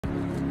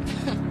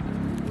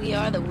We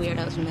are the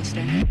weirdos,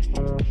 mister.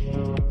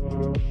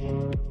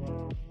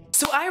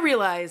 So I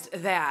realized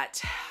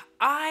that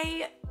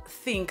I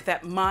think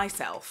that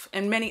myself,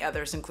 and many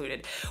others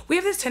included, we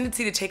have this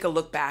tendency to take a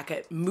look back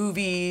at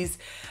movies,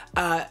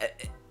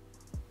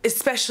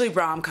 especially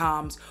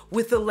rom-coms,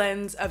 with the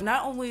lens of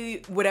not only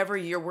whatever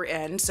year we're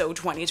in, so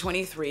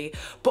 2023,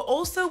 but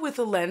also with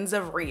the lens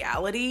of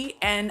reality.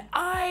 And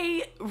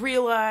I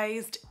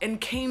realized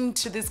and came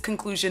to this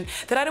conclusion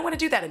that I don't want to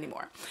do that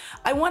anymore.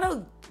 I want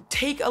to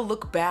take a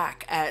look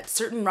back at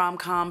certain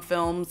rom-com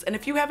films, and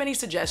if you have any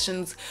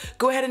suggestions,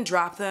 go ahead and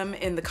drop them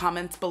in the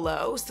comments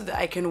below so that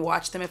I can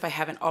watch them if I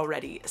haven't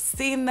already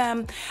seen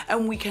them,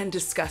 and we can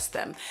discuss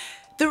them.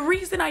 The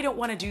reason I don't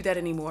want to do that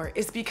anymore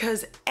is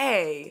because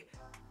A,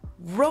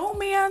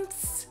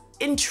 romance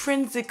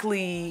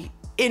intrinsically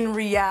in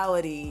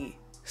reality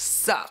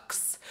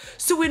sucks.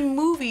 So in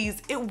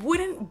movies, it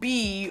wouldn't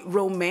be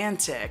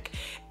romantic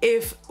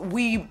if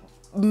we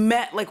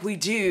met like we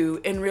do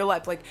in real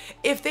life. Like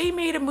if they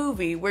made a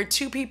movie where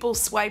two people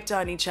swiped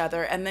on each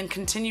other and then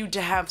continued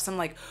to have some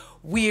like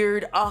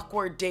weird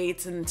awkward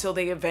dates until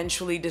they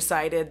eventually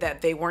decided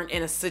that they weren't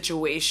in a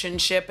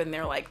situationship and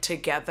they're like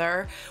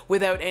together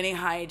without any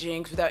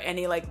hijinks, without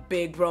any like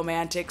big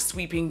romantic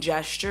sweeping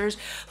gestures,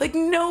 like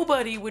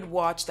nobody would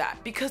watch that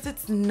because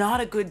it's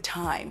not a good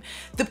time.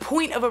 The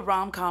point of a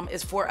rom-com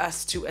is for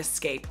us to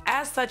escape.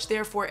 As such,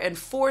 therefore, and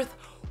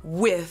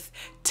forthwith,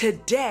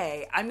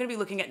 today I'm gonna be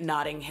looking at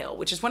Notting Hill,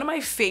 which is one of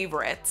my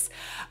favorites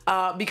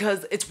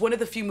because it's one of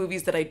the few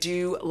movies that I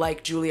do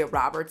like Julia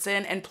Roberts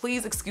in. And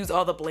please excuse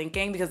all the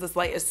blinking because this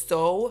light is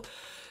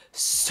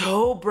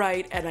so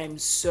bright and I'm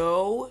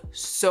so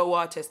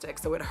autistic,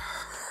 so it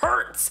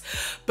hurts.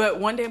 But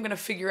one day I'm gonna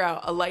figure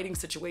out a lighting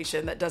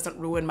situation that doesn't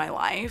ruin my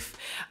life.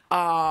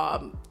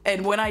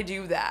 And when I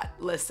do that,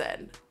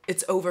 listen,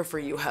 it's over for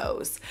you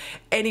hoes.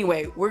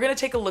 Anyway, we're gonna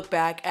take a look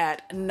back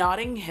at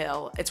Notting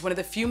Hill. It's one of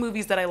the few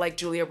movies that I like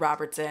Julia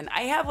Roberts in.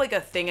 I have like a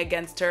thing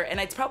against her, and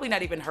it's probably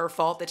not even her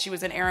fault that she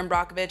was in Erin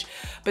Brockovich,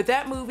 but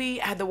that movie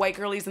had the white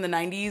girlies in the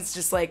 90s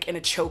just like in a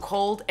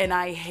chokehold, and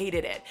I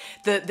hated it.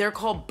 They're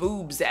called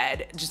boobs,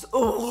 Ed. Just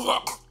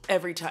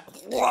every time.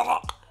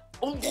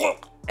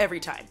 Every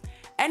time.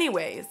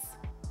 Anyways,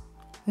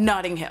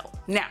 Notting Hill.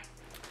 Now,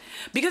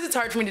 because it's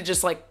hard for me to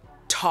just like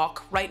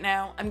talk right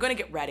now, I'm gonna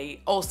get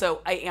ready.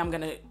 Also, I am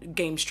gonna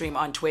game stream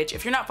on Twitch.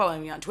 If you're not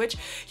following me on Twitch,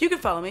 you can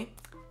follow me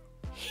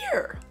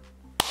here.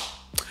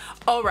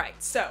 All right,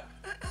 so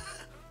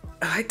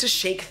I like to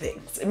shake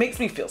things. It makes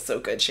me feel so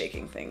good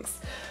shaking things.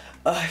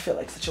 I feel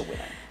like such a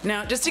winner.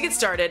 Now, just to get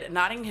started,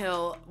 Notting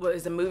Hill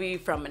was a movie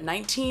from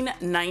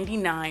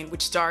 1999,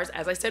 which stars,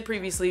 as I said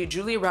previously,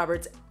 Julia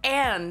Roberts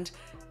and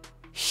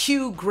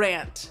Hugh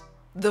Grant,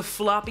 the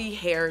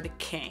floppy-haired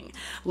king.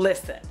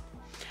 Listen,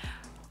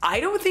 I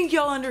don't think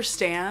y'all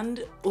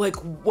understand like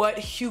what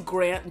Hugh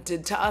Grant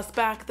did to us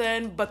back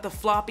then, but the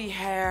floppy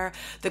hair,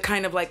 the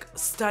kind of like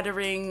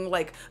stuttering,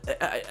 like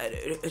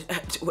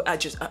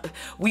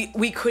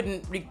we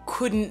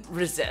couldn't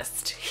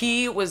resist.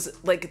 He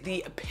was like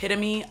the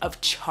epitome of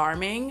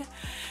charming,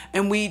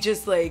 and we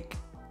just like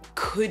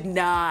could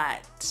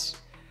not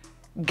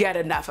get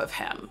enough of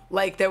him.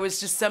 Like there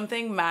was just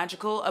something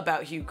magical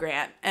about Hugh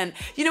Grant. And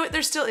you know what,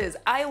 there still is.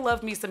 I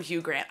love me some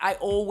Hugh Grant. I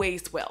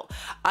always will.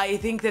 I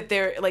think that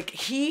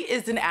he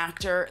is an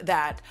actor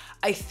that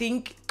I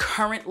think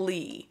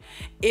currently,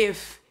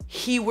 if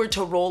he were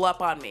to roll up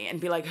on me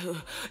and be like,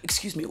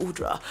 excuse me,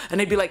 Audra,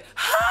 and I'd be like,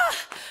 ha,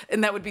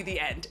 and that would be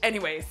the end.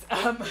 Anyways,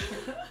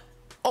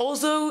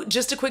 also,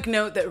 just a quick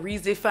note that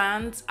Rize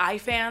fans,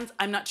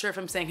 I'm not sure if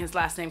I'm saying his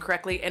last name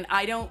correctly, and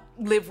I don't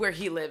live where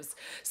he lives,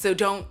 so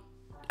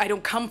I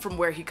don't come from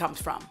where he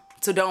comes from,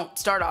 so don't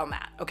start on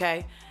that,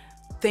 okay?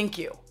 Thank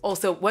you.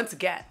 Also, once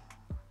again,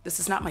 this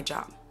is not my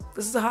job.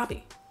 This is a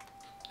hobby.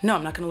 No,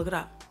 I'm not gonna look it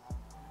up.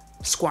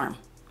 Squirm.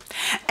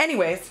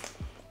 Anyways,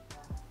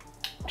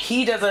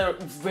 he does a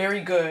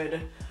very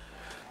good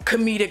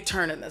comedic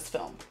turn in this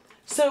film.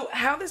 So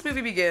how this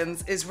movie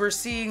begins is we're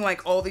seeing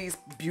like all these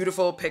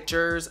beautiful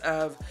pictures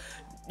of,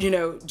 you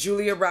know,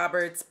 Julia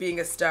Roberts being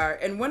a star.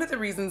 And one of the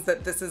reasons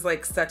that this is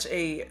like such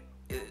a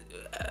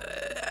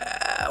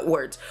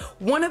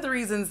one of the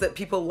reasons that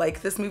people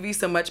like this movie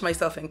so much,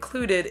 myself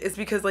included, is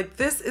because like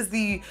this is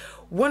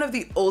one of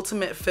the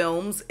ultimate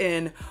films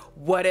in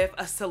what if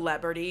a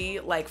celebrity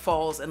like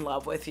falls in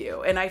love with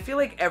you. And I feel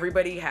like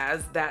everybody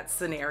has that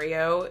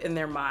scenario in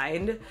their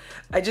mind.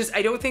 I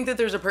don't think that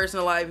there's a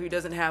person alive who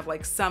doesn't have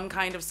like some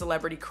kind of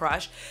celebrity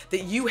crush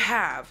that you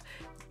have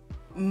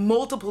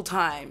multiple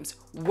times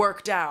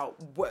worked out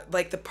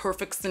like the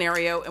perfect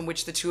scenario in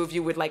which the two of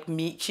you would like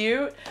meet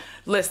cute.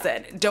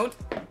 Listen,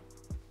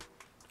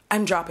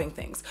 I'm dropping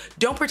things.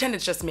 Don't pretend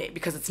it's just me,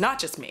 because it's not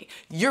just me.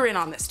 You're in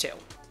on this too.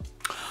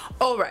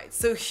 All right,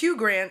 so Hugh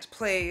Grant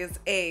plays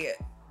a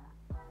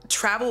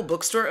travel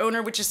bookstore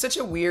owner, which is such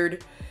a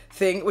weird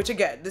thing, which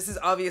again, this is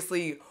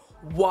obviously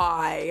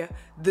why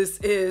this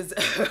is,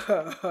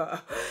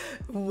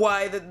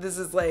 this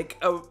is like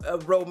a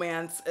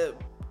romance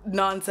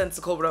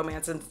nonsensical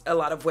romance in a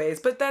lot of ways,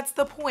 but that's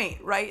the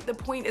point, right? The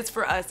point is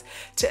for us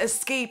to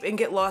escape and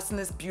get lost in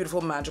this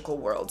beautiful, magical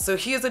world. So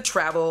he is a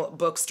travel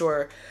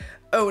bookstore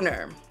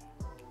owner.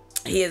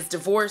 He is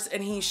divorced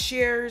and he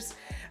shares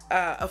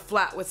a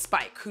flat with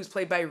Spike, who's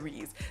played by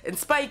Reese. And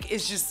Spike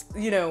is just,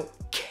 you know,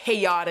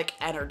 chaotic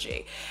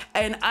energy.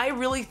 And I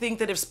really think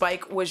that if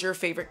Spike was your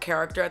favorite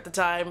character at the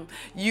time,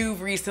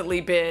 you've recently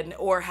been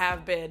or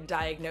have been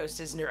diagnosed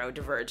as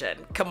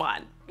neurodivergent. Come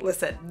on,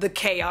 listen, the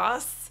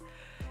chaos.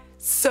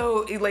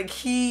 So like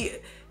he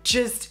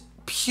just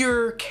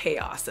pure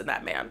chaos in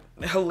that man.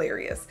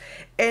 Hilarious.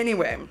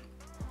 Anyway.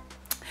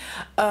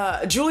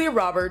 Julia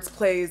Roberts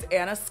plays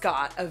Anna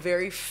Scott, a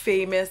very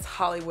famous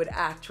Hollywood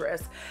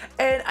actress.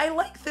 And I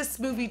like this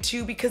movie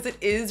too because it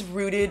is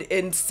rooted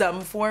in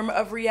some form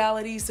of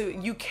reality. So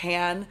you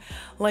can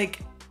like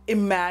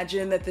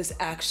imagine that this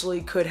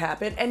actually could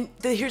happen. And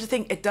here's the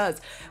thing, it does.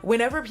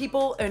 Whenever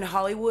people in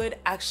Hollywood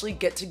actually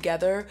get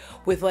together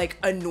with like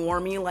a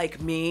normie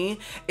like me,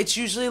 it's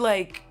usually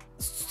like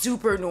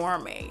super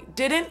normie.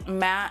 Didn't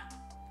Matt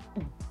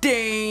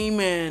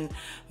Damon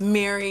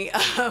marry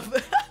I'm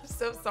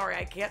so sorry,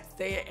 I can't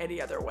say it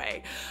any other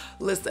way.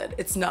 Listen,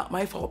 it's not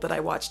my fault that I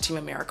watched Team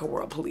America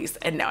World Police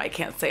and now I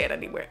can't say it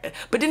anywhere.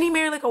 But didn't he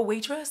marry like a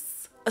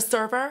waitress? A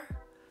server?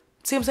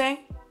 See what I'm saying?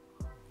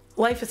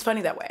 Life is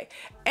funny that way.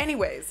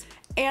 Anyways,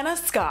 Anna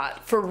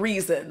Scott, for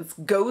reasons,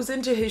 goes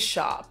into his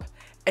shop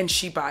and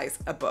she buys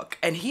a book.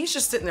 And he's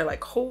just sitting there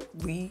like,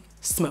 holy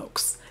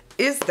smokes.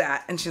 Is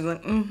that? And she's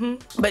like,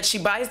 mm-hmm. But she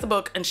buys the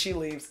book and she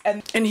leaves.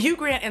 And Hugh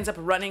Grant ends up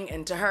running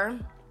into her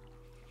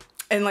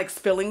and like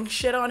spilling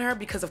shit on her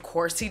because of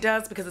course he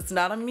does, because it's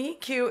not a meet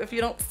cute if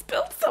you don't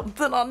spill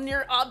something on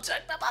your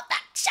object of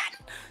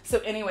affection. So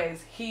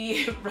anyways,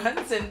 he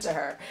runs into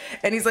her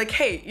and he's like,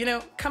 hey, you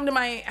know, come to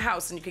my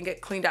house and you can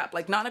get cleaned up.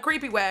 Like not in a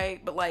creepy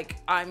way, but like,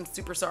 I'm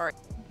super sorry.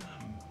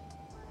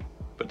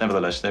 But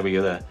nevertheless, there we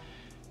go.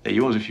 They're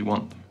yours if you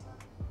want them.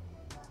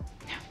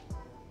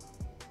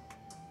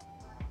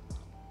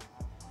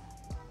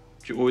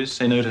 Do you always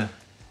say no to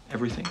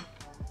everything?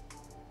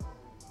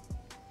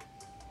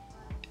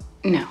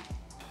 No.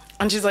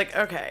 And she's like,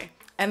 okay.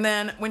 And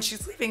then when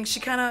she's leaving, she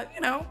kind of,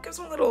 you know, gives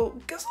him a little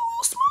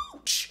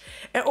smooch.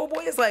 And old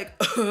boy is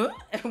like,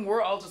 and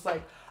we're all just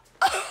like,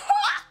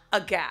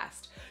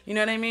 aghast. You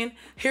know what I mean?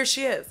 Here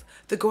she is,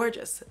 the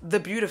gorgeous, the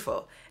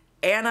beautiful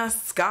Anna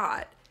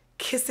Scott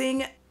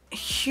kissing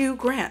Hugh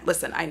Grant.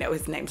 Listen, I know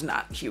his name's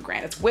not Hugh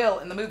Grant. It's Will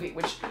in the movie,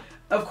 which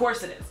of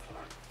course it is.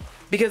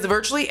 Because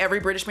virtually every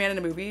British man in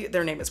a movie,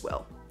 their name is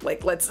Will.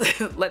 Like,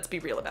 let's be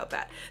real about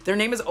that. Their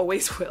name is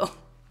always Will.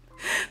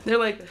 They're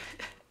like,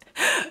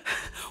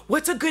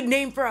 what's a good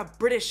name for a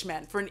British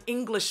man, for an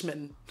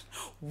Englishman?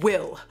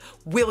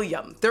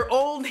 William. They're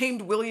all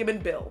named William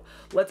and Bill.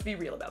 Let's be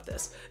real about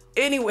this.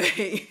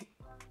 Anyway,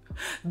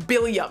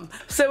 Billiam.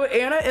 So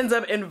Anna ends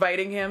up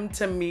inviting him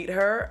to meet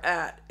her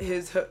at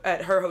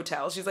her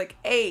hotel. She's like,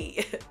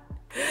 hey,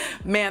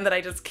 man that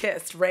I just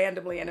kissed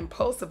randomly and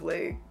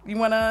impulsively, you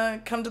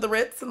wanna come to the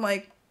Ritz and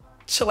like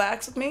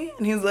chillax with me?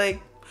 And he's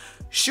like,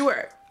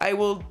 sure, I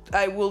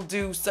will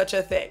do such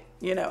a thing,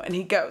 you know, and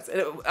he goes.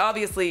 And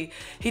obviously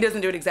he doesn't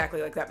do it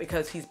exactly like that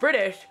because he's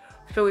British,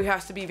 so he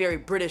has to be very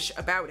British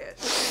about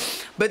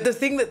it. But the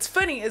thing that's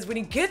funny is when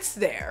he gets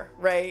there,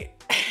 right,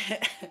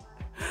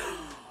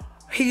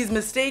 he's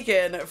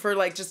mistaken for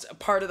like just a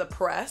part of the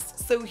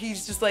press. So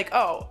he's just like,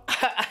 oh,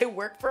 I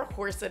work for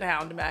Horse and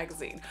Hound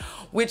magazine,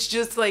 which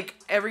just like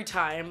every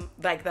time,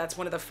 like that's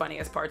one of the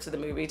funniest parts of the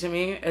movie to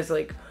me is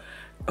like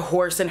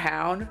Horse and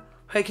Hound.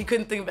 Like he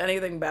couldn't think of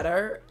anything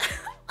better.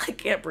 I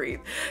can't breathe.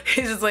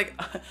 He's just like,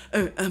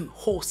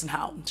 Horse and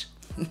Hound.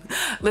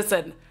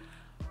 Listen,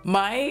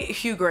 my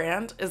Hugh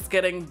Grant is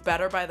getting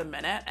better by the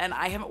minute and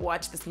I haven't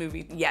watched this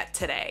movie yet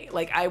today.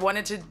 Like I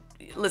wanted to,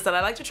 listen,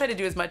 I like to try to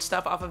do as much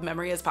stuff off of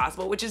memory as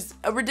possible, which is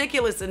a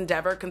ridiculous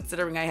endeavor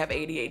considering I have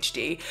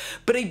ADHD,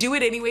 but I do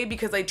it anyway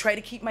because I try to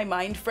keep my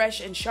mind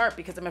fresh and sharp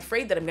because I'm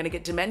afraid that I'm gonna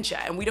get dementia,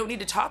 and we don't need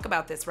to talk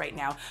about this right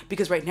now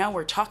because right now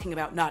we're talking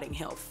about Notting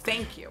Hill.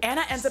 Thank you.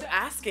 Anna ends up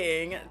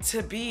asking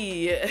to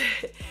be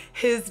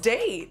his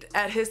date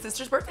at his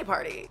sister's birthday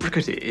party.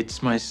 Rickety,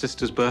 it's my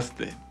sister's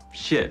birthday.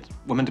 Shit,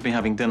 we're meant to be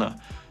having dinner.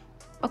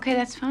 Okay,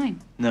 that's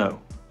fine.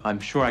 No, I'm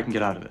sure I can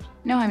get out of it.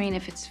 No, I mean,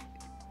 if it's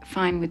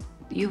fine with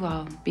you,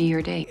 I'll be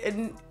your date.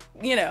 And,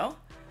 you know,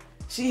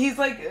 he's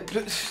like,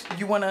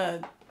 you wanna...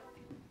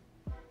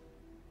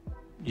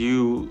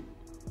 You'll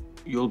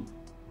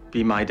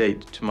be my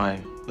date to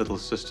my little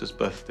sister's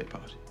birthday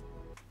party.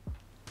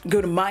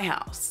 Go to my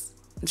house.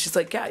 And she's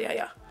like,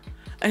 yeah.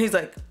 And he's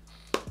like,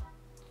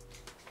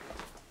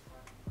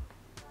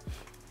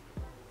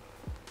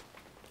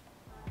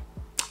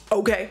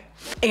 okay.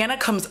 Anna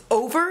comes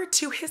over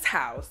to his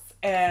house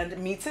and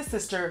meets his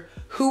sister,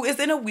 who is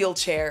in a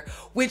wheelchair,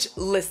 which,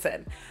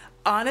 listen,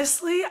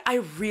 honestly,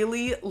 I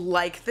really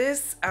like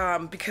this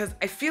because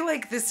I feel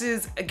like this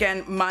is,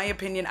 again, my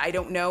opinion. I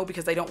don't know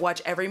because I don't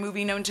watch every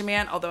movie known to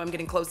man, although I'm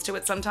getting close to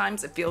it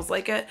sometimes. It feels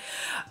like it.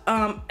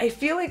 I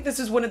feel like this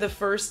is one of the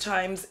first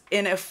times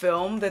in a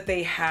film that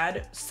they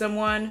had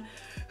someone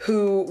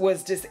who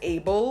was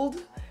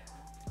disabled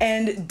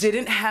and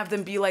didn't have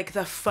them be like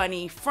the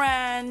funny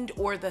friend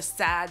or the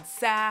sad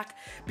sack,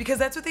 because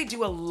that's what they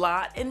do a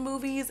lot in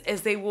movies,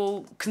 is they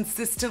will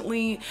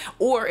consistently,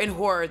 or in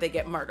horror, they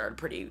get murdered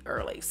pretty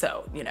early.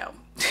 So, you know,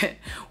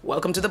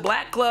 welcome to the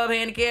Black Club,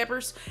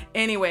 handicappers.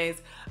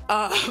 Anyways,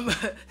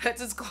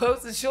 that's as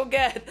close as she'll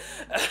get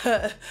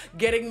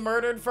getting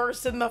murdered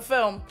first in the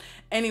film.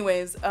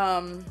 Anyways,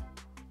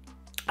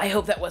 I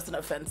hope that wasn't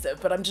offensive,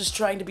 but I'm just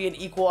trying to be an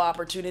equal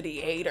opportunity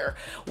hater.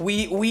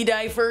 We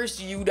die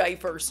first, you die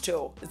first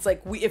too. It's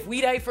like, if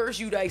we die first,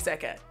 you die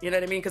second. You know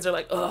what I mean? Because they're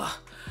like, ugh,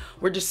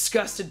 we're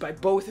disgusted by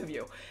both of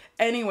you.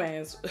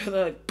 Anyways,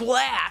 they're like,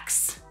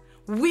 blacks,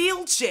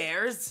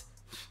 wheelchairs,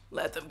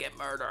 let them get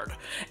murdered.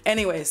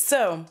 Anyways,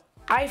 so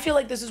I feel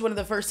like this is one of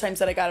the first times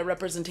that I got a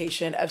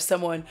representation of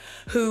someone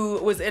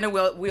who was in a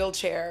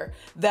wheelchair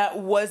that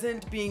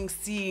wasn't being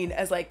seen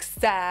as like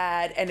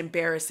sad and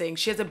embarrassing.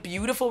 She has a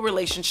beautiful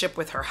relationship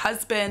with her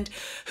husband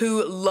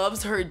who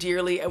loves her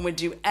dearly and would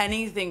do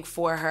anything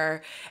for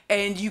her.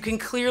 And you can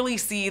clearly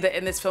see that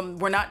in this film,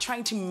 we're not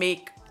trying to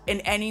make in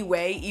any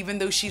way, even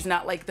though she's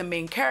not like the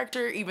main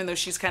character, even though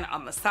she's kind of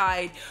on the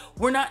side,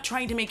 we're not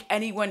trying to make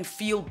anyone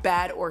feel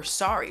bad or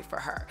sorry for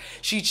her.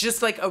 She's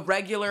just like a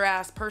regular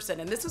ass person.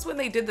 And this is when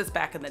they did this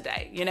back in the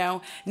day, you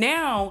know?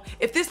 Now,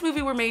 if this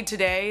movie were made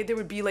today, there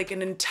would be like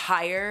an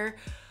entire,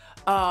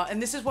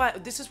 and this is why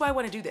I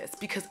want to do this,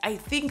 because I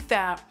think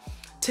that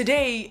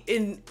today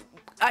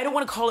I don't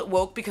want to call it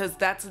woke because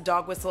that's a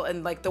dog whistle,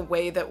 and like the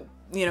way that,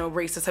 you know,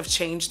 racists have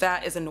changed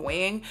that is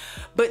annoying.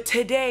 But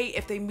today,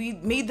 if they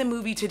made the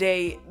movie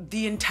today,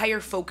 the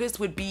entire focus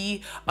would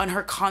be on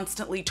her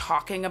constantly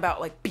talking about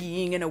like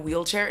being in a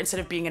wheelchair instead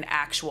of being an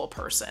actual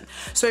person.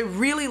 So I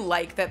really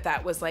like that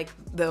that was like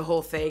the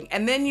whole thing.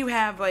 And then you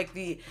have like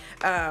the,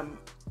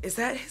 is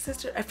that his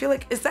sister? I feel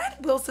like, is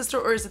that Will's sister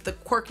or is it the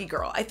quirky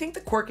girl? I think the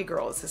quirky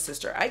girl is his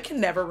sister. I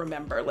can never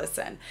remember,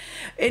 listen.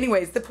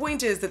 Anyways, the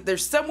point is that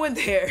there's someone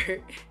there.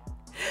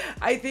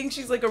 I think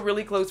she's like a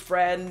really close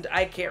friend.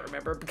 I can't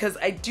remember, because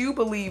I do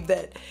believe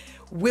that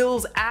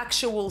Will's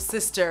actual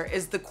sister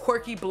is the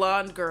quirky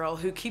blonde girl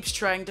who keeps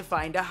trying to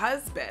find a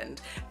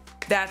husband.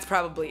 That's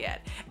probably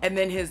it. And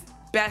then his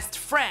best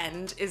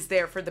friend is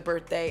there for the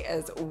birthday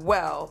as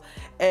well,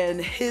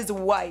 and his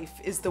wife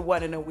is the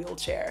one in a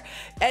wheelchair.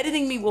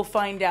 Editing me will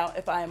find out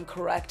if I am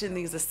correct in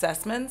these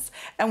assessments,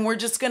 and we're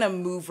just gonna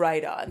move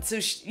right on.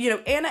 So you know,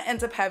 Anna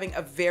ends up having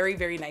a very,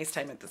 very nice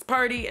time at this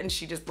party, and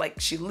she just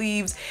like, she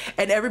leaves,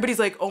 and everybody's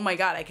like, oh my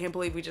god, I can't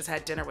believe we just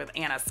had dinner with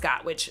Anna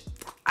Scott, which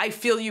I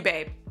feel you,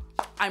 babe.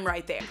 I'm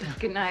right there.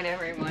 Good night,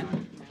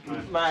 everyone.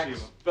 Max,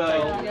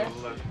 Belle,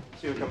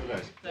 see you in a couple of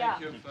days. Yeah.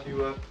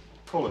 You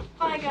call us.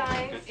 Bye,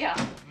 guys. Yeah.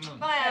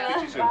 Bye,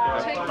 Anna.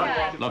 Take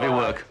care. Love your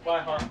work. Bye,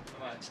 hon.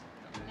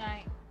 Good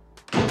night.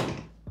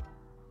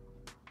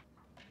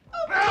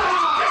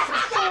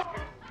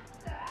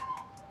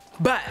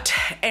 But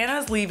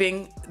Anna's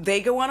leaving.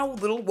 They go on a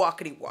little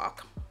walkity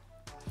walk.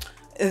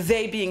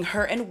 They being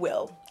her and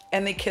Will,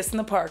 and they kiss in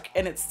the park,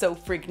 and it's so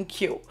freaking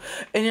cute.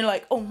 And you're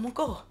like, oh my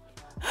god,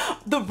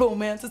 the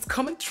romance is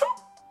coming true.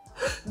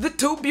 The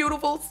two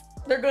beautifuls,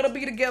 they're gonna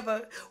be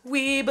together.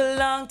 We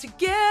belong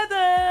together.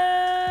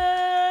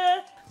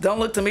 Don't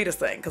look to me to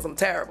sing, because I'm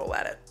terrible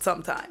at it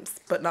sometimes,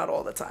 but not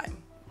all the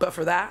time. But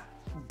for that,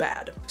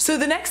 bad. So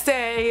the next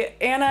day,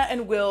 Anna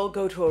and Will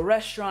go to a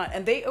restaurant,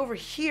 and they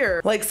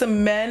overhear like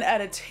some men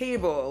at a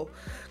table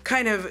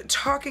kind of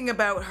talking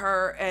about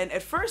her, and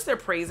at first they're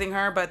praising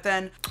her, but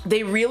then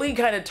they really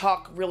kind of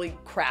talk really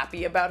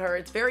crappy about her.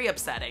 It's very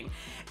upsetting.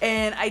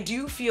 And I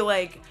do feel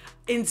like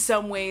in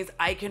some ways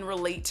I can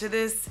relate to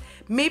this.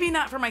 Maybe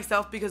not for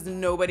myself, because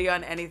nobody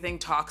on anything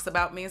talks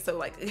about me, so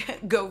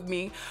like go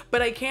me,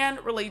 but I can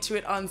relate to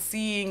it on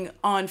seeing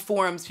on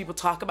forums people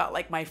talk about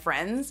like my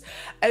friends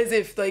as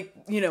if like,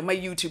 you know, my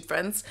YouTube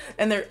friends,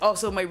 and they're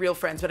also my real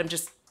friends, but I'm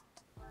just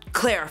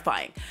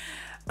clarifying.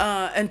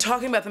 And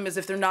talking about them as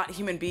if they're not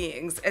human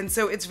beings. And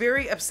so it's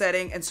very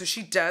upsetting. And so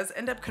she does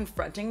end up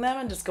confronting them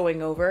and just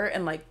going over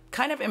and like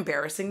kind of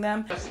embarrassing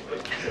them.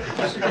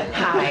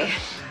 Hi.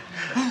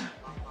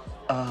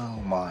 Oh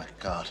my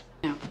god.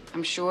 No,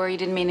 I'm sure you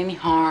didn't mean any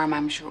harm.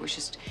 I'm sure it was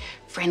just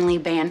friendly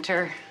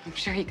banter. I'm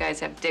sure you guys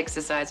have dicks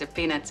the size of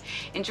peanuts.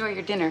 Enjoy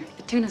your dinner.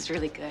 The tuna's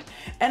really good.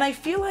 And I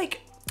feel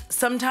like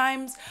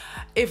sometimes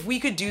if we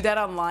could do that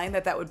online,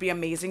 that would be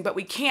amazing, but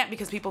we can't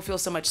because people feel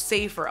so much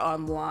safer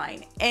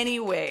online.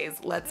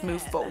 Anyways, let's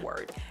move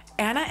forward.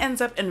 Anna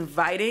ends up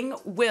inviting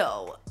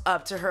Will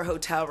up to her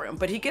hotel room,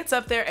 but he gets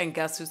up there and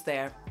guess who's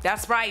there?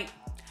 That's right,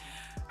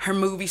 her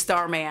movie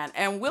star man.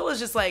 And Will is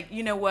just like,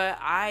 you know what?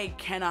 I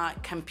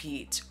cannot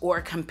compete or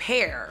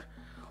compare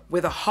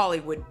with a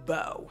Hollywood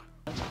beau.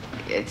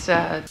 It's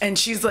And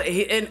she's like,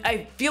 and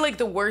I feel like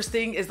the worst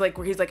thing is like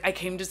where he's like, I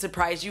came to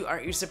surprise you,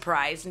 aren't you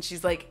surprised? And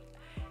she's like,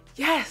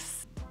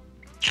 yes.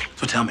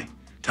 So tell me.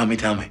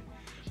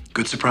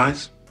 Good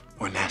surprise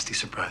or nasty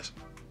surprise?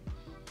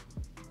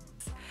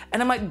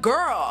 And I'm like,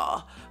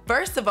 girl,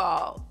 first of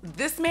all,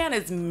 this man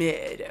is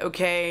mid,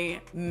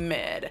 okay?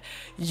 Mid.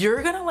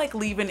 You're gonna like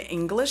leave an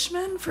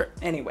Englishman for,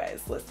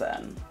 anyways,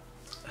 listen,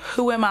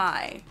 who am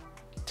I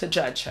to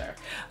judge her?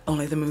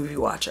 Only the movie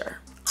watcher.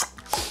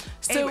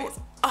 So anyways,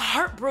 a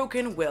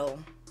heartbroken Will,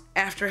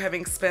 after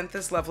having spent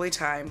this lovely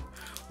time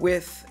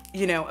with,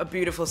 you know, a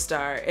beautiful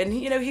star, and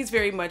you know, he's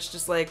very much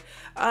just like,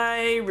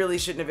 I really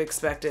shouldn't have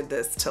expected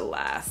this to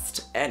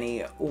last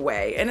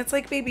anyway. And it's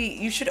like, baby,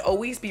 you should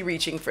always be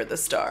reaching for the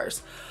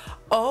stars.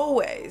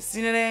 Always,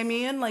 you know what I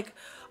mean? Like,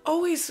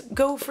 always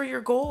go for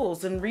your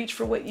goals and reach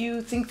for what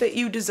you think that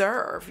you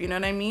deserve, you know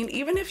what I mean?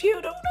 Even if you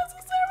don't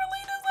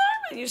necessarily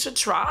deserve it, you should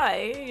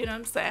try, you know what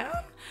I'm saying?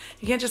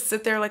 You can't just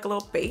sit there like a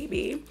little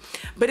baby.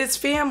 But his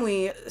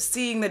family,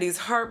 seeing that he's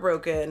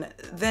heartbroken,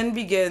 then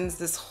begins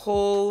this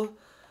whole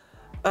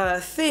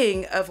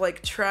thing of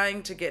like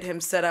trying to get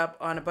him set up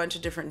on a bunch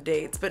of different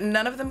dates, but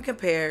none of them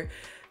compare,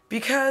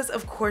 because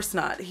of course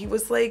not. He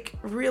was like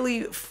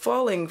really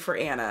falling for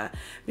Anna,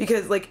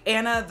 because like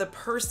Anna the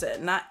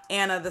person, not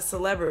Anna the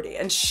celebrity.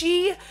 And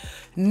she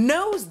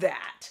knows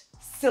that,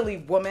 silly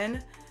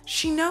woman.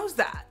 She knows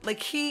that.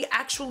 Like, he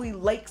actually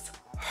likes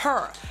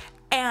her.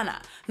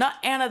 Anna, not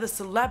Anna the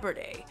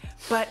celebrity,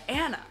 but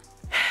Anna.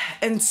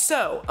 And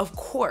so, of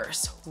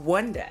course,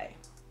 one day,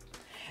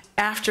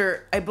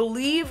 after I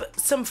believe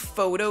some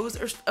photos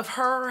of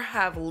her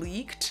have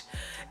leaked,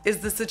 is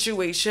the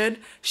situation,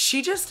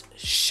 she just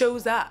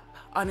shows up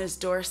on his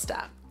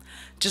doorstep,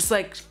 just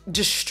like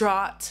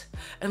distraught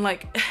and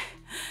like,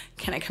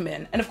 can I come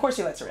in? And of course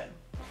he lets her in.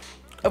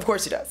 Of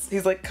course he does.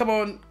 He's like, come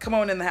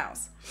on in the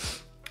house.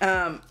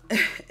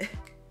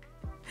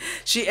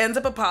 She ends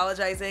up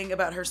apologizing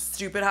about her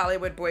stupid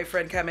Hollywood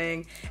boyfriend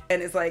coming,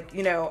 and is like,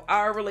 you know,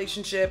 our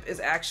relationship is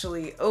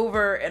actually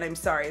over and I'm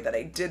sorry that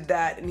I did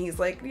that. And he's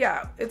like,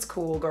 yeah, it's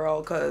cool,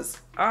 girl, because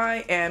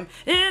I am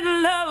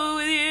in love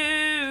with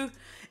you.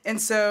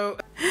 And so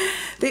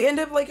they end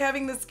up like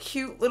having this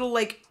cute little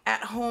like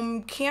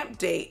at-home camp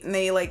date, and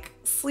they like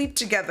sleep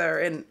together,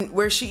 and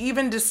where she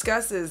even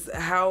discusses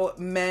how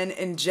men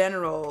in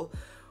general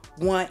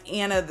want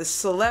Anna the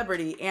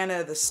celebrity,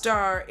 Anna the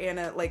star,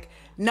 Anna like,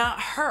 not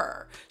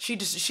her. She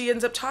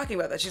ends up talking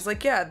about that. She's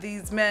like, yeah,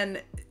 these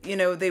men, you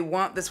know, they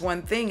want this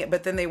one thing,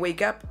 but then they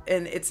wake up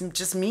and it's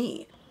just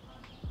me.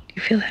 Do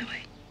you feel that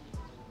way?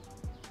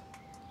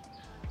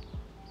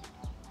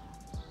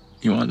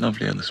 You are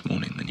lovelier this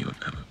morning than you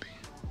have ever been.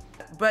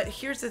 But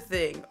here's the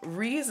thing,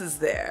 Reese is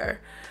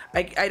there.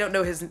 I don't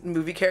know his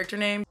movie character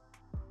name.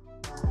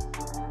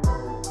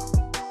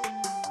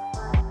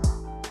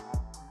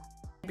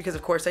 Because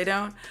of course I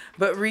don't.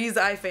 But Reese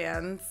eye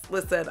fans,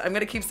 listen, I'm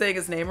gonna keep saying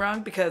his name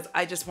wrong because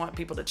I just want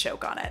people to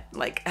choke on it.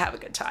 Like, have a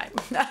good time.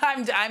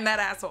 I'm that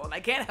asshole and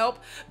I can't help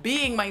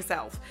being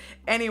myself.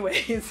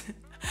 Anyways,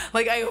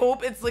 like, I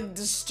hope it's like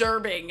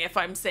disturbing if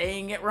I'm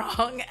saying it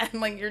wrong and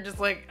like you're just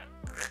like,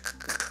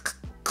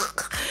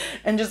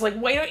 and just like,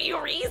 why don't you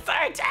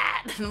research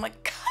it? And I'm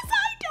like, cause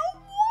I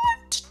don't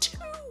want to.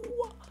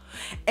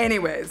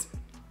 Anyways,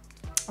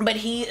 but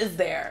he is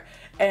there.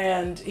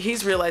 And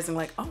he's realizing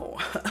like, oh,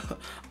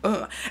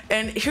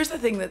 and here's the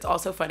thing that's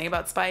also funny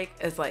about Spike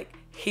is like,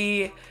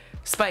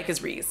 Spike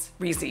is Reese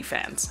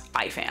fans,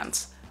 I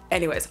fans.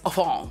 Anyways,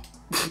 enfant.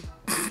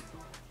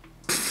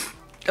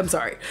 I'm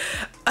sorry.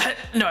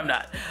 No, I'm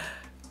not.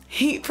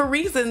 For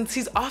reasons,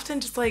 he's often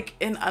just like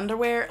in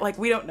underwear. Like,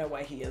 we don't know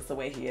why he is the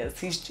way he is.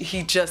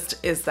 He just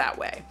is that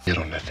way. You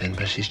don't nothing,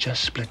 but she's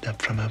just split up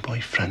from her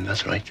boyfriend.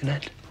 That's right, isn't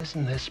it?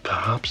 Isn't this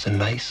perhaps a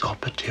nice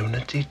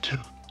opportunity to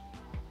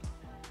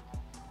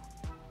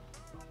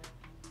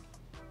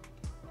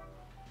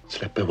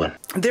slip a one?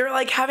 They're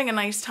like having a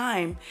nice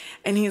time,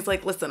 and he's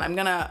like, listen, I'm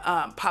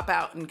gonna pop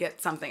out and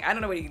get something. I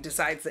don't know what he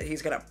decides that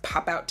he's gonna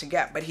pop out to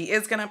get, but he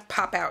is gonna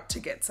pop out to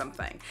get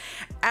something.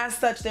 As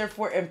such,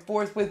 therefore, and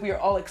forthwith, we are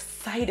all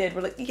excited.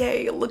 We're like,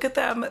 yay, look at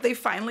them. They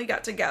finally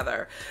got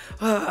together.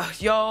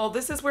 Y'all,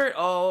 this is where it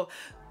all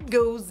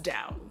goes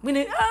down. When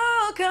it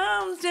all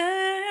comes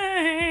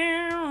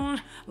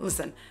down.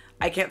 Listen,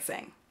 I can't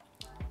sing.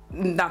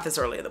 Not this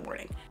early in the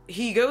morning.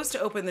 He goes to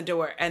open the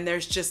door and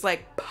there's just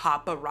like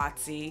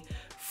paparazzi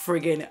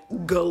friggin'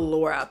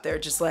 galore out there.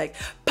 Just like,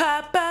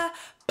 paparazzi.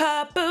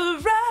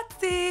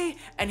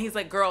 And he's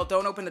like, girl,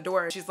 don't open the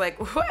door. She's like,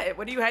 what?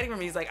 What are you hiding from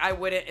me? He's like, I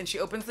wouldn't. And she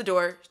opens the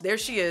door. There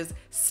she is,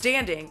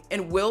 standing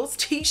in Will's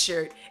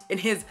t-shirt in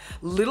his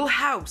little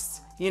house,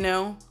 you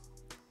know?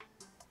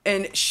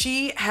 And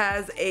she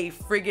has a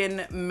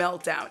friggin'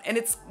 meltdown. And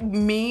it's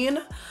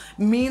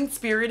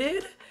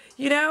mean-spirited.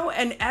 You know,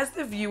 and as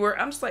the viewer,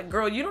 I'm just like,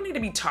 girl, you don't need to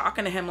be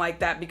talking to him like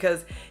that,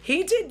 because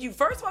he did you,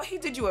 first of all, he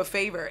did you a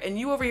favor, and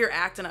you over here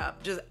acting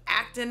up, just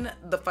acting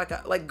the fuck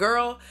up. Like,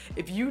 girl,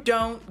 if you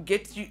don't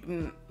if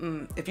you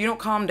don't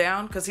calm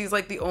down, because he's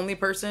like the only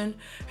person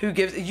who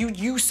gives,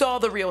 you saw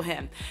the real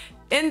him.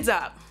 Ends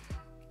up,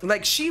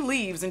 like, she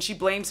leaves and she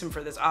blames him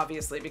for this,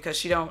 obviously, because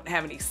she don't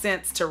have any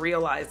sense to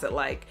realize that,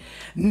 like,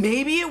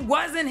 maybe it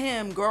wasn't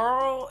him,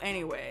 girl.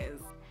 Anyways.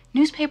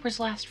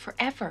 Newspapers last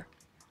forever.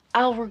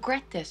 I'll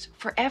regret this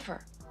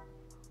forever.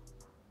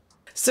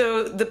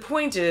 So the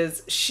point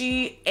is,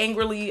 she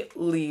angrily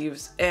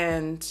leaves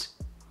and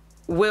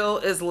Will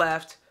is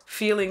left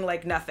feeling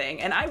like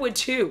nothing. And I would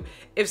too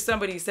if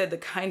somebody said the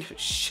kind of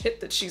shit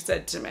that she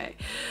said to me.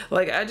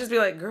 Like, I'd just be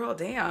like, girl,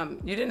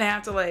 damn, you didn't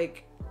have to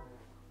like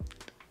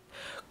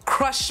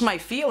crush my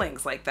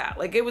feelings like that.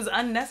 Like, it was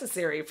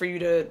unnecessary for you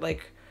to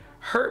like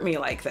hurt me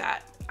like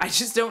that. I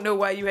just don't know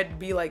why you had to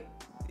be like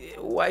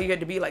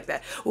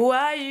that.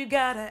 Why you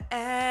gotta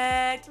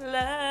act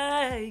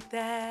like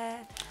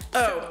that?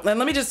 Oh, and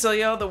let me just tell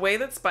y'all, the way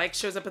that Spike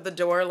shows up at the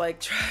door, like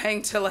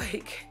trying to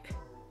like,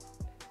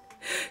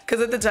 because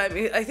at the time,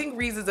 I think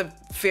Reese is a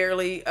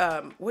fairly,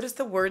 what is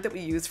the word that we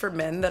use for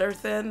men that are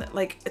thin?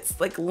 Like,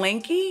 it's like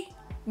lanky?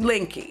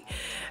 Lanky.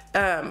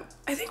 I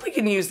think we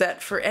can use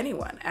that for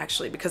anyone,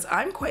 actually, because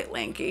I'm quite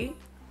lanky.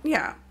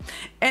 Yeah.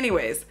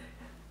 Anyways,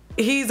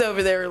 he's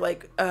over there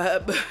like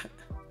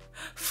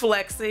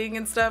flexing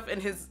and stuff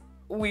in his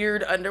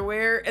weird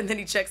underwear, and then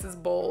he checks his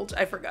bulge.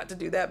 I forgot to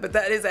do that, but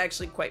that is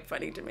actually quite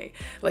funny to me.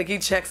 Like, he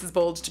checks his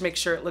bulge to make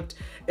sure it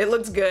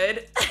looked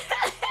good.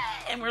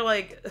 And we're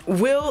like,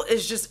 Will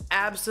is just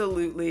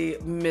absolutely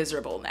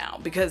miserable now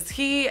because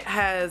he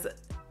has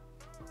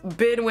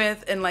been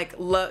with and like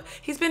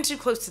he's been too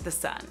close to the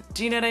sun.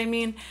 Do you know what I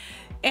mean?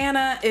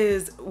 Anna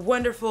is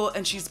wonderful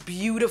and she's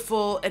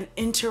beautiful and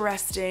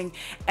interesting,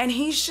 and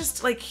he's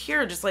just like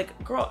here, just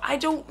like, girl, I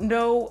don't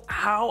know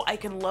how I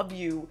can love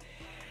you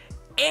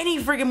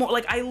any friggin' more.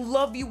 Like, I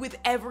love you with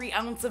every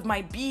ounce of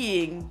my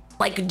being,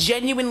 like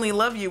genuinely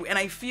love you, and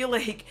I feel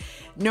like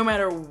no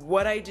matter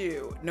what I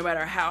do, no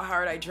matter how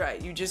hard I try,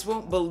 you just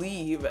won't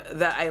believe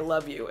that I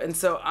love you. And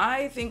so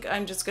I think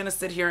I'm just gonna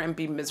sit here and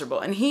be miserable.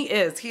 And he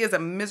is a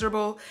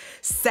miserable,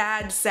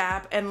 sad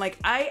sap. And like,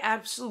 I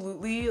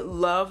absolutely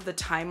love the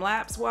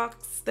time-lapse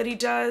walks that he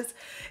does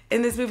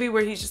in this movie,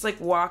 where he's just like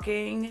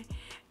walking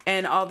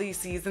and all these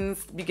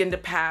seasons begin to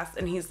pass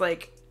and he's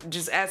like,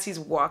 just as he's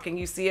walking,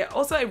 you see it.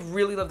 Also, I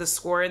really love the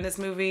score in this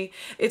movie.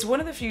 It's one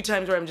of the few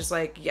times where I'm just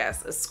like,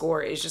 yes, a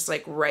score is just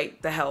like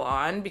right the hell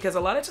on, because a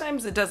lot of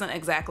times it doesn't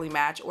exactly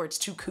match, or it's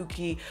too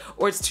kooky,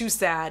 or it's too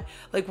sad,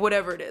 like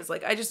whatever it is.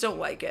 Like, I just don't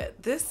like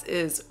it. This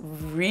is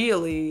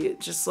really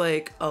just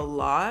like a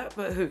lot,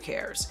 but who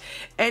cares?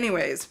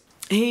 Anyways,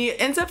 he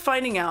ends up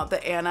finding out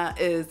that Anna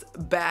is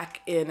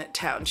back in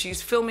town.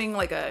 She's filming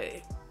like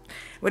a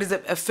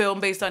film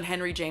based on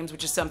Henry James,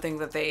 which is something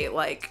that they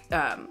like,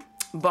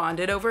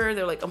 bonded over.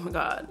 They're like, oh my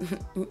God,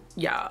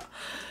 yeah.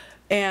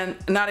 And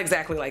not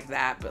exactly like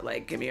that, but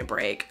like, give me a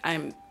break.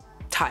 I'm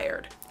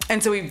tired.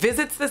 And so he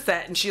visits the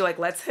set and she like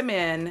lets him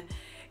in,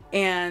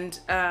 and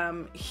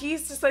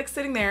he's just like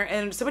sitting there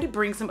and somebody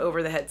brings him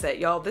over the headset.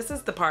 Y'all, this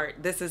is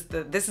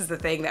the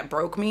thing that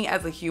broke me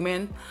as a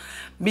human,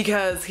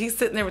 because he's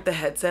sitting there with the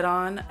headset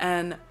on,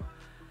 and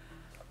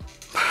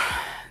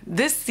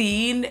this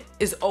scene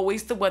is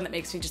always the one that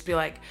makes me just be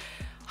like,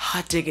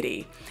 hot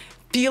diggity.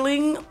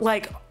 Feeling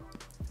like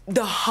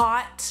the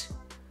hot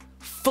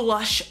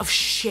flush of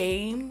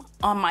shame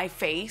on my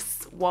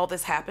face while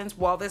this happens,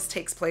 while this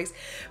takes place,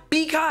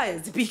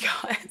 because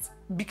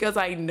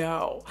I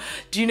know.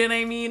 Do you know what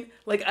I mean?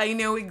 Like, I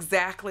know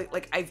exactly,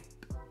 like I've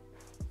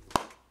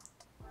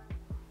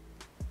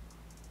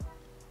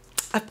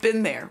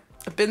been there.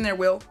 I've been there,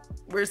 Will,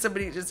 where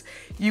somebody just,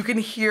 you can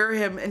hear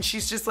him and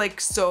she's just like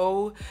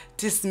so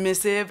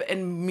dismissive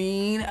and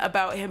mean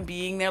about him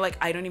being there. Like,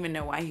 I don't even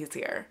know why he's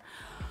here.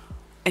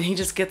 And he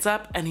just gets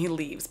up and he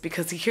leaves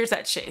because he hears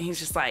that shit and he's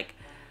just like,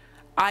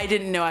 I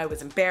didn't know I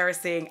was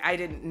embarrassing. I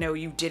didn't know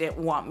you didn't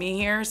want me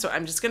here. So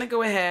I'm just gonna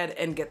go ahead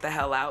and get the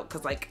hell out,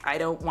 because like, I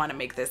don't want to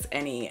make this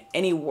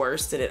any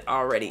worse than it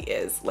already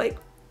is. Like,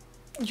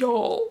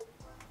 y'all,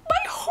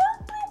 my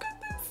heart broke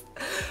at this.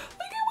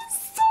 Like, it was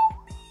so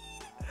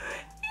mean.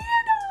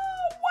 Anna,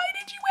 why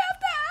did you have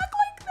to act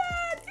like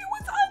that? It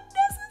was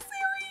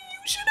unnecessary. You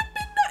should have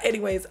been not.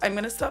 Anyways, I'm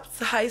gonna stop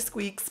high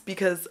squeaks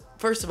because,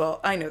 first of all,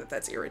 I know that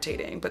that's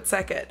irritating, but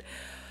second,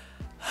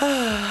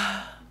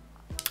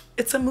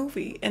 it's a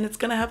movie and it's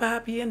gonna have a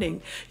happy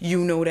ending.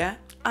 You know that.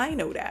 I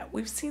know that.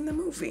 We've seen the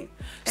movie.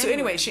 So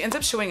anyway, she ends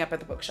up showing up at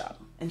the bookshop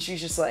and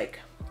she's just like,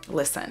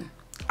 listen,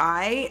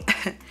 I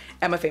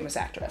am a famous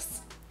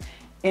actress.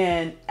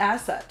 And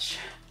as such,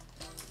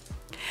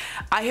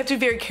 I have to be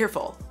very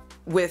careful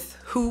with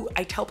who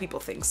I tell people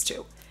things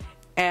to.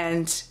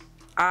 And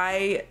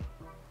I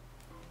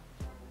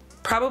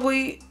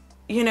probably,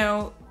 you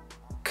know,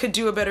 could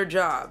do a better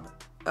job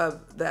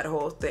of that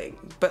whole thing.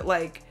 But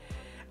like,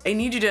 I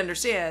need you to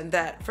understand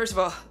that, first of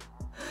all,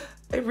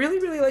 I really,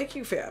 really like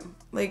you, fam.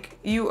 Like,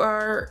 you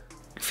are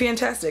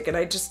fantastic, and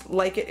I just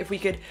like it if we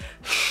could,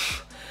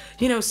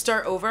 you know,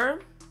 start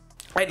over.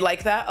 I'd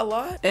like that a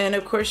lot. And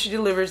of course she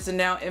delivers the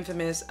now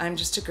infamous, I'm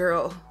just a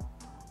girl.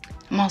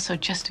 I'm also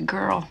just a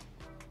girl.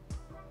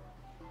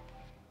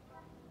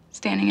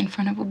 Standing in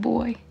front of a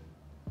boy.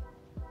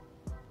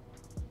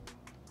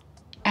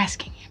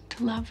 Asking him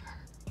to love her.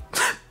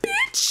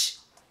 Bitch!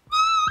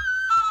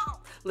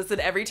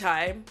 Listen, every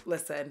time,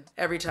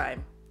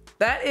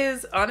 That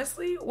is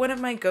honestly one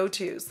of my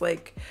go-tos.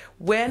 Like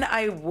when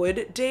I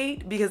would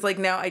date, because like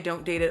now I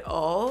don't date at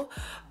all.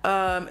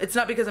 It's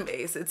not because I'm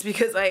ace. It's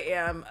because I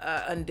am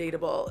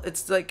undateable.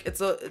 It's like,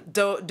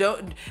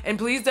 don't, and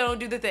please don't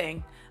do the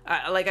thing.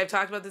 Like I've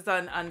talked about this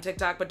on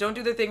TikTok, but don't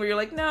do the thing where you're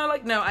like, no,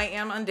 I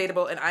am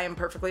undateable and I am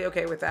perfectly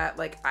okay with that.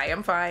 Like I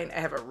am fine. I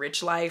have a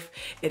rich life.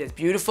 It is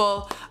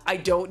beautiful. I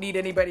don't need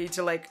anybody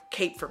to like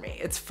cape for me.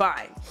 It's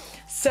fine.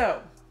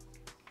 So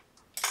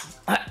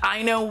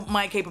I know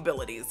my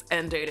capabilities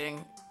and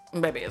dating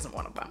maybe isn't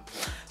one of them.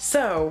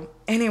 So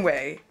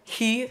anyway,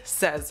 he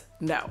says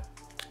no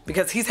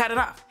because he's had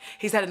enough.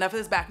 He's had enough of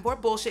this back and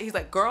forth bullshit. He's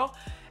like, girl,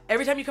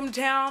 every time you come to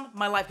town,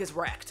 my life gets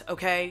wrecked,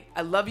 okay?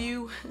 I love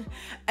you.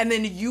 And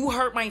then you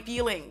hurt my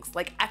feelings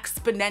like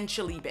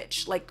exponentially,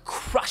 bitch. Like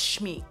crush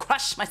me,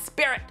 crush my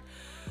spirit,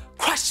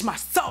 crush my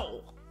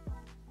soul.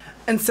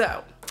 And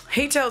so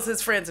he tells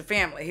his friends and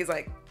family, he's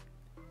like,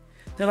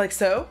 they're like,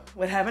 so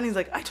what happened? He's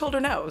like, I told her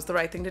no, it was the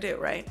right thing to do,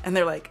 right? And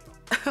they're like,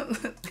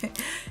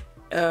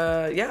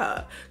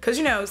 yeah. Cause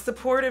you know,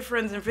 supportive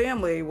friends and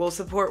family will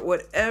support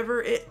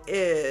whatever it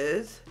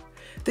is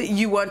that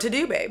you want to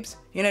do, babes.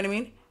 You know what I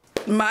mean?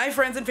 My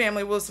friends and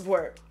family will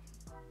support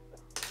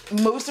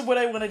most of what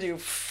I want to do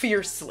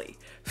fiercely,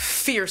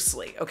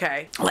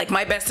 okay? Like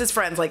my bestest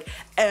friends, like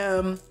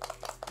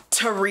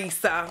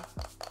Teresa,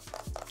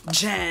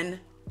 Jen,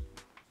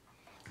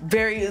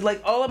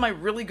 like all of my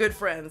really good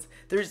friends.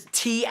 There's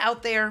T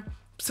out there,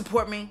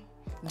 support me,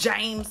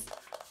 James.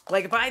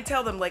 Like if I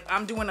tell them like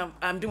I'm doing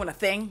a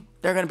thing,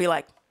 they're gonna be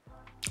like,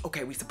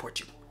 okay, we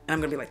support you. And I'm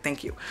gonna be like,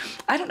 thank you.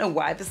 I don't know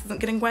why this isn't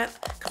getting wet,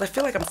 because I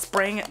feel like I'm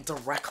spraying it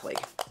directly.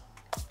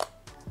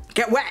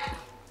 Get wet.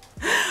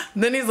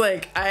 Then he's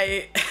like,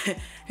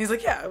 he's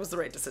like, yeah, it was the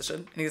right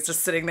decision. And he's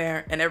just sitting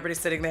there and everybody's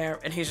sitting there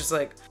and he's just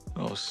like,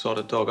 Oh, sod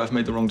a dog. I've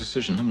made the wrong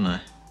decision, haven't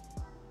I?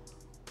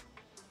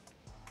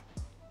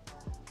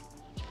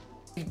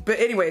 But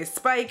anyway,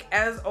 Spike,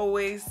 as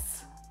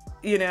always,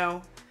 you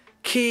know,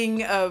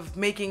 king of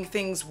making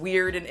things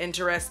weird and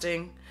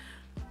interesting.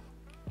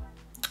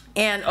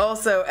 And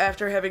also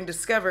after having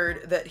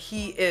discovered that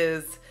he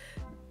is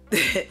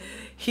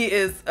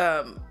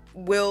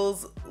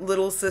Will's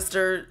little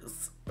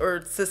sisters,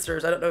 or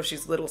sisters, I don't know if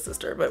she's little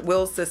sister, but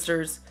Will's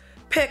sister's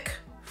pick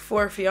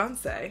for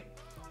fiance,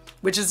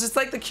 which is just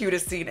like the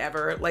cutest scene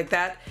ever. Like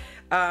that,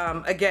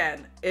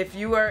 again, if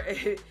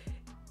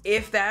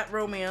that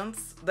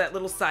romance, that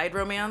little side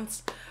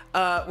romance,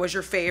 was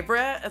your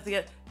favorite at the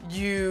end,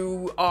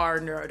 you are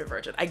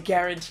neurodivergent. I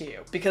guarantee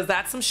you, because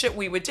that's some shit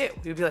we would do.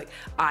 We'd be like,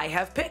 I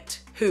have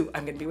picked who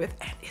I'm gonna be with,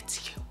 and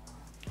it's you.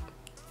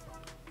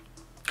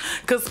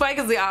 Because Spike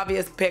is the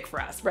obvious pick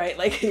for us, right?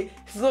 Like, he's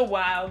a little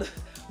wild,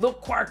 a little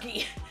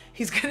quirky.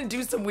 He's gonna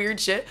do some weird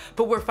shit,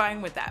 but we're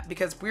fine with that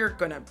because we're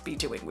gonna be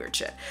doing weird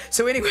shit.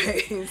 So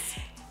anyways,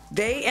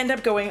 they end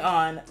up going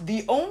on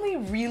the only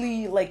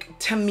really, like,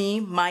 to me,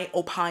 my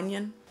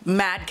opinion,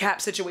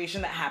 madcap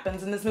situation that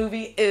happens in this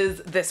movie is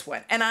this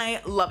one. And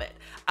I love it.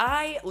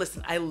 I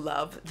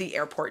love the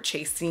airport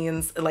chase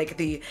scenes, like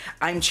the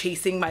I'm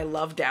chasing my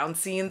love down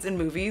scenes in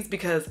movies,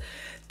 because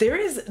there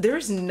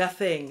is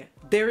nothing,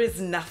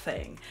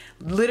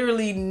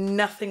 literally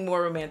nothing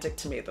more romantic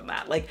to me than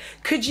that. Like,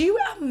 could you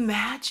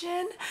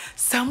imagine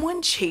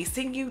someone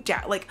chasing you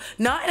down? Like,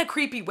 not in a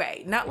creepy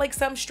way, not like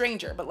some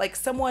stranger, but like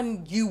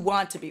someone you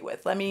want to be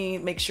with. Let me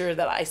make sure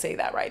that I say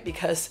that right,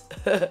 because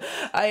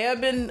I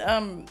have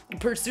been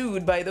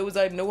pursued by those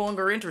I'm no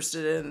longer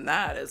interested in.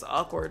 That is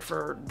awkward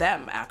for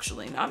them,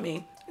 actually, not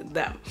me,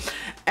 them.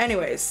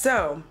 Anyways,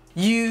 so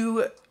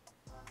you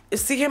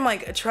see him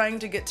like trying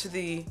to get to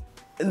the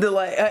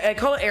like, I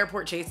call it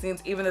airport chase scenes,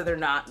 even though they're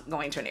not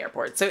going to an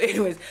airport. So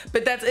anyways,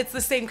 but it's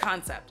the same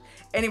concept.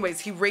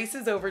 Anyways, he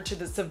races over to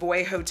the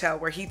Savoy Hotel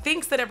where he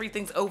thinks that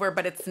everything's over,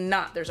 but it's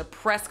not. There's a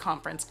press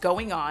conference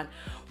going on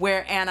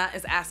where Anna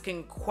is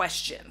asking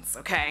questions,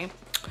 okay?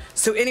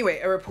 So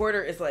anyway, a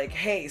reporter is like,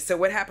 hey, so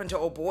what happened to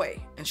old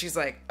boy? And she's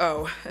like,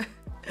 oh,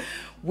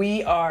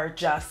 we are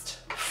just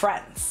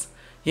friends,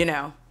 you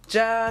know,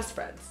 just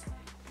friends.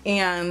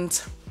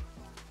 And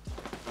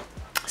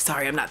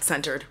sorry, I'm not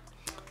centered.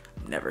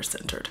 Never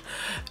centered.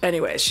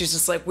 Anyway, she's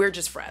just like, we're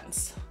just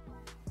friends.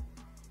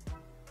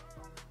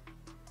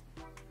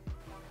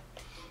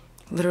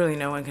 Literally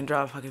no one can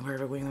draw a fucking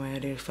perfect wing the way I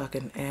do.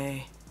 Fucking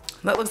A.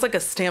 That looks like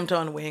a stamped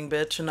on wing,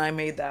 bitch, and I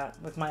made that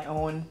with my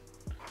own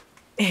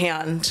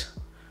hand.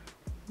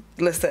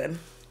 Listen.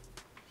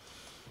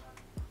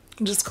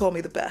 Just call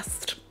me the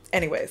best.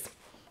 Anyways,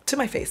 to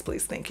my face,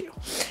 please, thank you.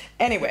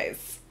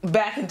 Anyways,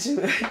 back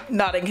into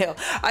Notting Hill.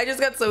 I just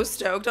got so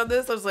stoked on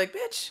this. I was like,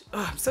 bitch,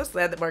 oh, I'm so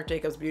glad that Marc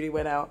Jacobs Beauty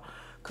went out.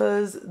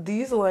 Cause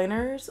these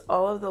liners,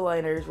 all of the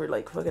liners were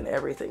like fucking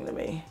everything to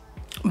me.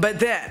 But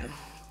then,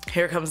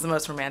 here comes the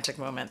most romantic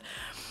moment.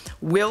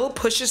 Will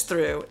pushes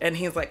through and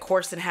he's like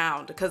horse and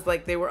hound, because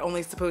like they were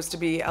only supposed to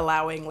be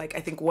allowing like I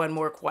think one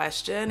more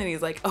question, and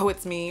he's like, oh,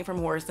 it's me from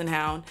Horse and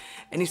Hound,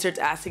 and he starts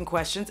asking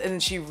questions and then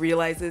she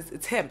realizes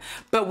it's him.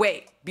 But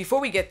wait,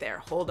 before we get there,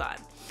 hold on.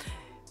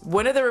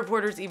 One of the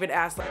reporters even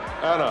asked, like,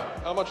 Anna,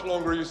 how much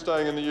longer are you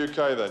staying in the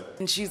UK then?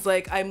 and she's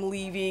like, I'm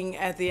leaving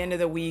at the end of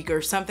the week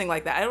or something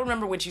like that. I don't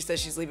remember when she says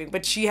she's leaving,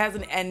 but she has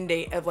an end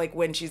date of like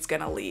when she's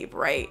gonna leave,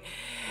 right?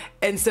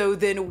 And so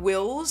then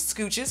Will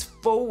scooches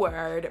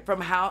forward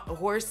from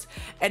Horse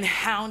and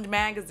Hound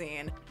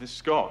magazine. Miss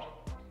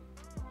Scott,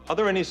 are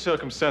there any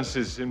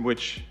circumstances in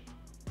which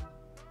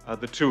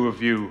the two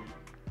of you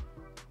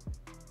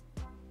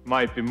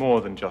might be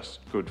more than just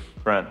good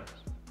friends?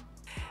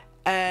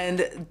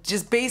 And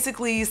just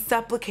basically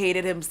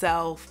supplicated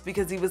himself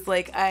because he was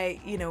like, I,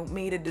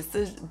 made a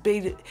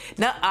decision,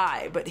 not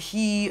I, but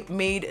he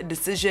made a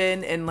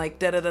decision and like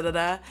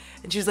da-da-da-da-da.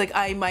 And she was like,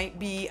 I might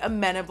be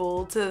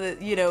amenable to,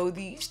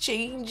 these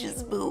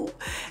changes, boo.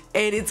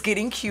 And it's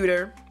getting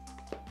cuter.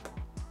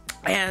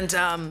 And,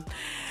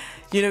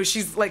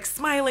 she's like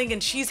smiling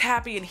and she's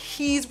happy and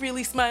he's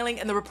really smiling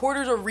and the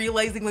reporters are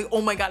realizing like, oh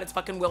my God, it's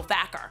fucking Will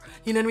Thacker.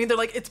 You know what I mean? They're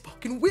like, it's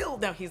fucking Will.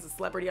 Now he's a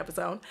celebrity of his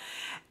own.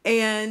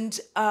 And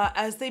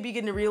as they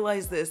begin to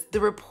realize this,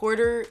 the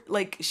reporter,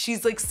 like,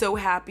 she's like so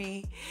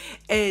happy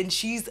and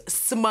she's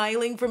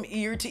smiling from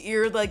ear to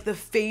ear like the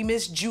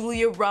famous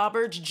Julia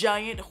Roberts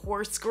giant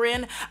horse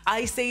grin.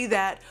 I say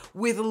that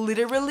with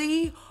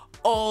literally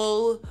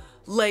all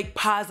like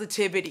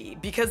positivity,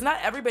 because not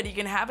everybody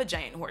can have a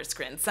giant horse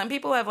grin. Some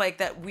people have like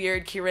that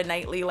weird Keira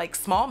Knightley like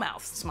small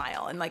mouth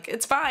smile and like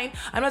it's fine.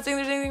 I'm not saying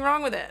there's anything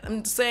wrong with it.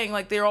 I'm just saying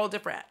like they're all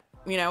different.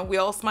 We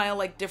all smile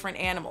like different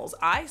animals.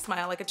 I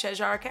smile like a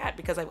Cheshire cat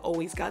because I've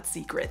always got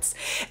secrets.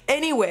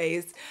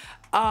 Anyways,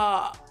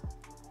 and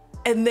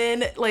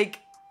then like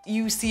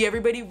you see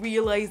everybody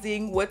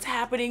realizing what's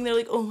happening. They're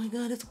like, oh my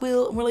God, it's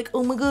Will. And we're like,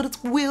 oh my God,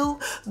 it's Will.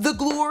 The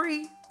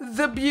glory,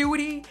 the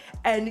beauty.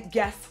 And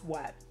guess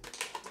what?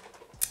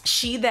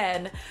 She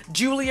then,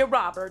 Julia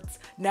Roberts,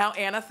 now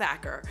Anna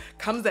Thacker,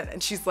 comes in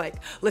and she's like,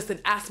 listen,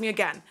 ask me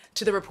again,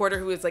 to the reporter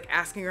who was like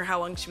asking her how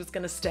long she was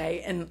gonna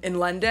stay in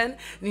London.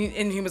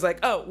 And he was like,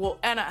 oh, well,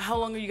 Anna, how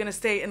long are you gonna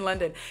stay in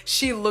London?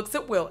 She looks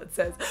at Will and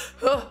says,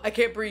 oh, I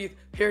can't breathe.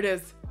 Here it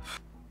is.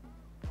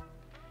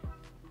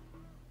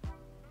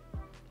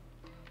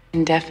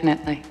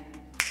 Indefinitely.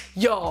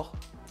 Y'all,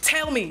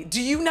 tell me,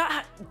 do you not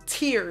have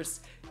tears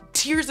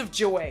of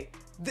joy?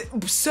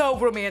 So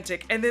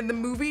romantic. And then the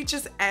movie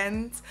just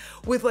ends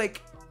with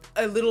like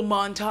a little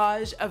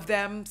montage of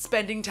them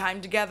spending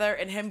time together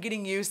and him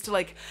getting used to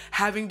like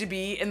having to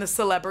be in the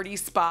celebrity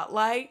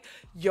spotlight.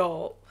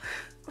 Y'all,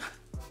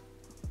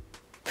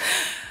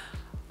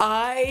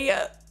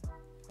 I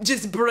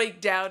just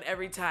break down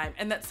every time.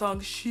 And that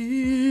song,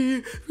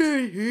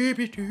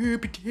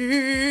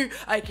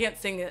 I can't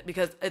sing it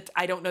because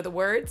I don't know the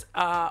words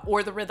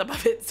or the rhythm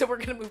of it, so we're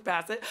gonna move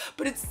past it.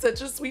 But it's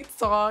such a sweet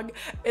song.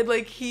 And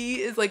like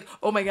he is like,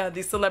 oh my God,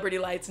 these celebrity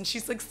lights, and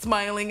she's like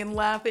smiling and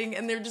laughing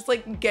and they're just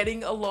like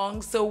getting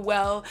along so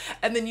well.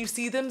 And then you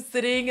see them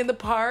sitting in the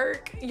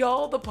park,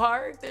 y'all,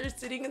 they're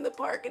sitting in the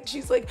park and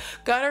she's like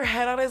got her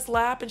head on his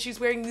lap and she's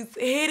wearing these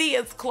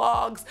hideous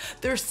clogs.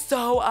 They're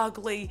so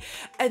ugly.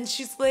 And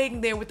she's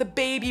laying there with a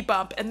baby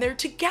bump and they're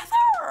together.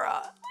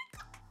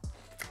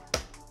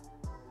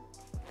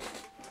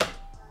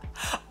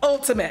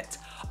 Ultimate.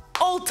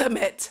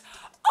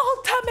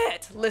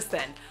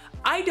 Listen,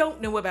 I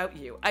don't know about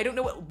you. I don't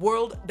know what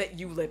world that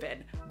you live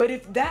in, but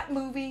if that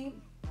movie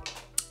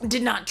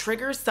did not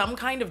trigger some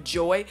kind of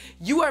joy,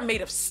 you are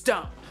made of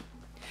stone.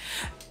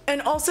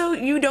 And also,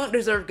 you don't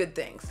deserve good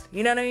things.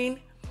 You know what I mean?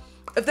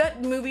 If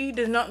that movie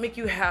does not make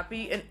you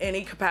happy in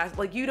any capacity,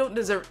 like you don't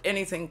deserve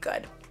anything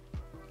good.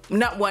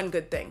 Not one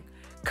good thing.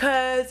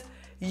 Cause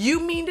you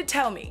mean to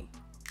tell me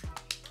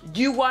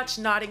you watched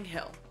Notting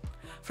Hill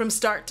from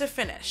start to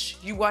finish.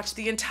 You watched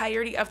the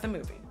entirety of the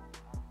movie.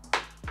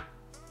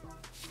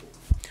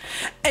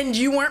 And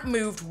you weren't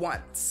moved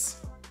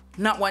once.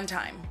 Not one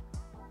time.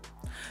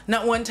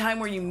 Not one time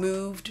were you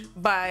moved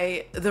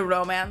by the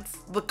romance,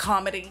 the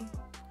comedy,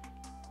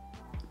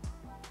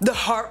 the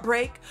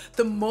heartbreak,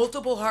 the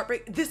multiple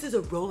heartbreak. This is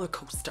a roller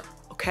coaster.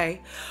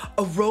 Okay,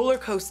 a roller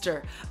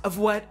coaster of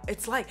what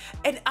it's like.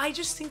 And I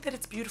just think that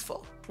it's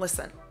beautiful.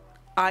 Listen,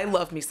 I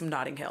love me some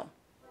Notting Hill,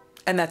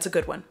 and that's a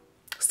good one.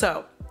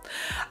 So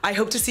I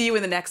hope to see you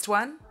in the next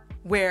one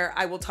where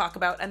I will talk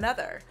about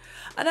another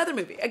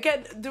movie.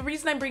 Again, the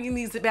reason I'm bringing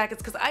these back is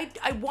because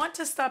I want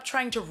to stop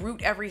trying to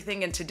root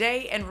everything in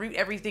today and root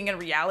everything in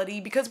reality,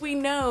 because we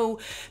know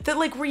that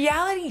like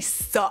reality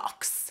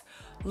sucks.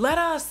 Let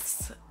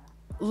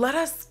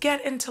us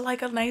get into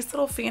like a nice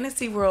little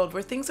fantasy world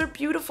where things are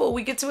beautiful.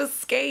 We get to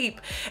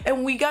escape,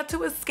 and we got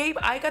to escape.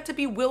 I got to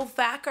be Will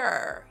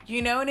Thacker,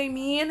 you know what I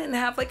mean? And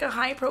have like a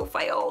high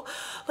profile,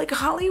 like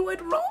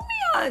Hollywood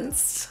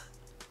romance.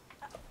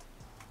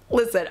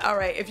 Listen, all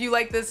right, if you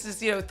like this,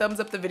 just, thumbs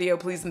up the video,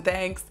 please and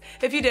thanks.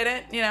 If you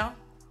didn't,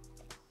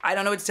 I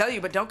don't know what to tell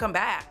you, but don't come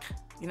back.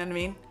 You know what I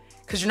mean?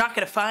 Because you're not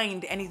gonna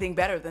find anything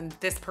better than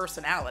this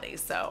personality.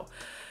 So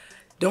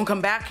don't come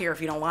back here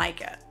if you don't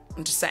like it.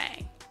 I'm just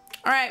saying.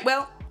 All right,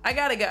 well, I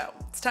gotta go.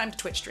 It's time to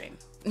Twitch stream.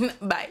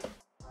 Bye.